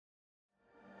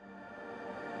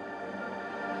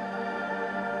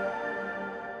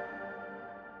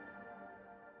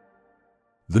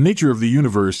The nature of the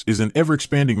universe is an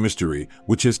ever-expanding mystery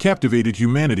which has captivated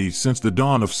humanity since the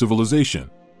dawn of civilization.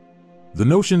 The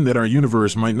notion that our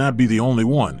universe might not be the only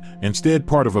one, instead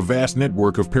part of a vast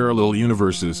network of parallel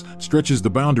universes, stretches the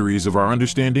boundaries of our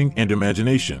understanding and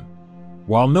imagination.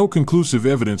 While no conclusive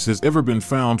evidence has ever been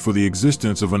found for the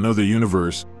existence of another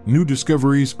universe, new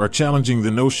discoveries are challenging the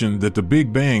notion that the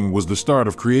Big Bang was the start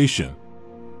of creation.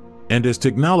 And as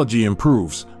technology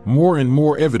improves, more and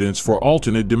more evidence for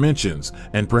alternate dimensions,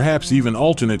 and perhaps even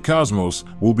alternate cosmos,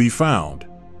 will be found.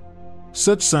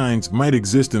 Such signs might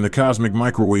exist in the cosmic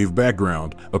microwave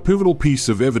background, a pivotal piece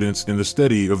of evidence in the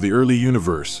study of the early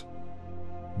universe.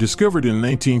 Discovered in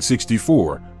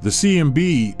 1964, the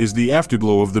CMB is the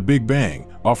afterglow of the Big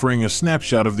Bang, offering a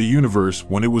snapshot of the universe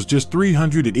when it was just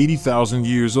 380,000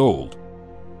 years old.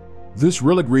 This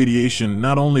relic radiation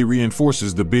not only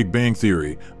reinforces the Big Bang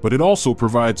theory, but it also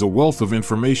provides a wealth of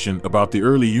information about the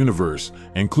early universe,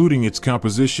 including its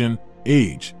composition,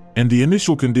 age, and the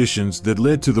initial conditions that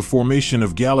led to the formation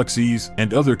of galaxies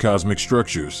and other cosmic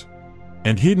structures.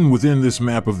 And hidden within this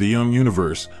map of the young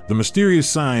universe, the mysterious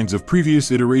signs of previous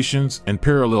iterations and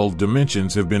parallel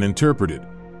dimensions have been interpreted.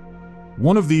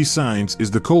 One of these signs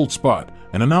is the cold spot,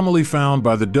 an anomaly found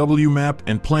by the WMAP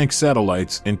and Planck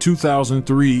satellites in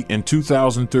 2003 and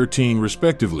 2013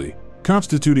 respectively,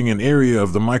 constituting an area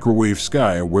of the microwave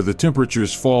sky where the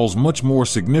temperatures falls much more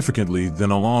significantly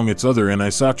than along its other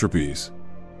anisotropies.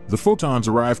 The photons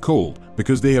arrive cold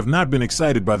because they have not been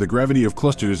excited by the gravity of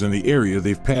clusters in the area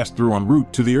they've passed through en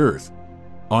route to the Earth.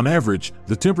 On average,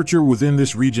 the temperature within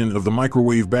this region of the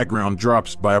microwave background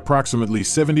drops by approximately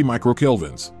 70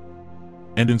 microkelvins.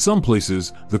 And in some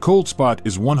places, the cold spot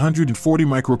is 140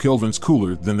 microkelvins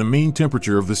cooler than the mean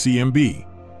temperature of the CMB.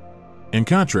 In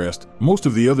contrast, most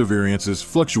of the other variances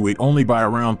fluctuate only by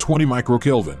around 20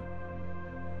 microkelvin.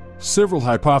 Several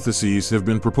hypotheses have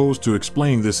been proposed to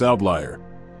explain this outlier.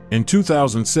 In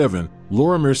 2007,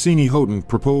 Laura Mersini-Houghton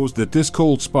proposed that this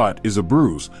cold spot is a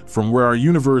bruise from where our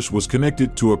universe was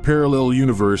connected to a parallel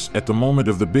universe at the moment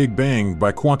of the Big Bang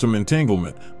by quantum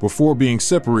entanglement, before being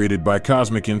separated by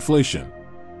cosmic inflation.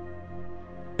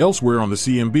 Elsewhere on the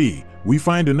CMB, we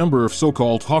find a number of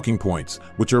so-called Hawking points,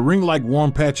 which are ring-like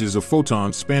warm patches of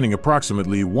photons spanning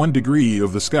approximately 1 degree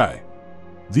of the sky.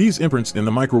 These imprints in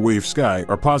the microwave sky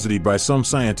are posited by some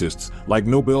scientists, like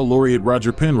Nobel laureate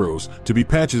Roger Penrose, to be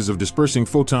patches of dispersing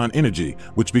photon energy,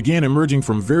 which began emerging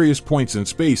from various points in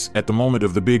space at the moment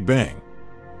of the Big Bang.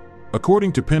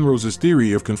 According to Penrose's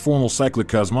theory of conformal cyclic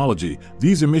cosmology,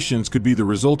 these emissions could be the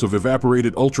result of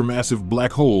evaporated ultramassive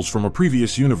black holes from a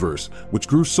previous universe, which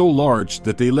grew so large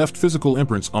that they left physical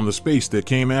imprints on the space that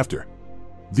came after.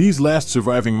 These last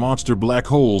surviving monster black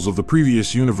holes of the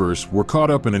previous universe were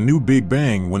caught up in a new Big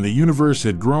Bang when the universe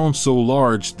had grown so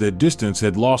large that distance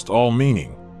had lost all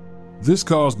meaning. This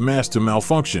caused mass to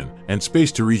malfunction and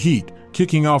space to reheat,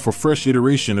 kicking off a fresh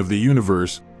iteration of the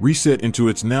universe, reset into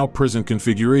its now present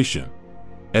configuration.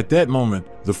 At that moment,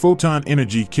 the photon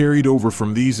energy carried over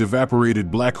from these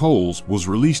evaporated black holes was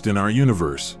released in our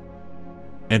universe.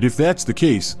 And if that's the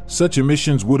case, such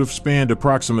emissions would have spanned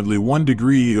approximately 1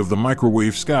 degree of the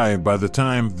microwave sky by the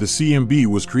time the CMB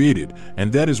was created,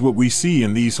 and that is what we see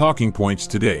in these Hawking points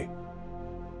today.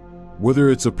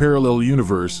 Whether it's a parallel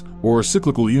universe or a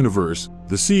cyclical universe,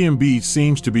 the CMB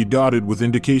seems to be dotted with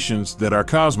indications that our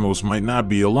cosmos might not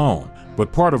be alone,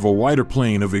 but part of a wider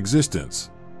plane of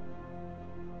existence.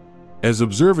 As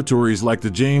observatories like the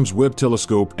James Webb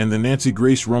Telescope and the Nancy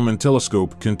Grace Roman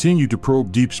Telescope continue to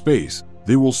probe deep space,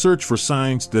 they will search for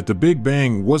signs that the Big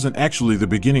Bang wasn't actually the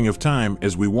beginning of time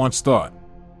as we once thought.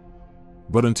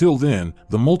 But until then,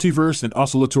 the multiverse and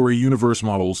oscillatory universe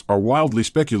models are wildly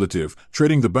speculative,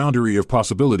 treading the boundary of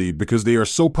possibility because they are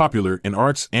so popular in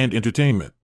arts and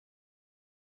entertainment.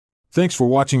 Thanks for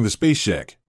watching the Space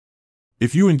Shack.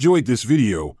 If you enjoyed this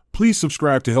video, please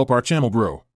subscribe to help our channel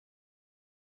grow.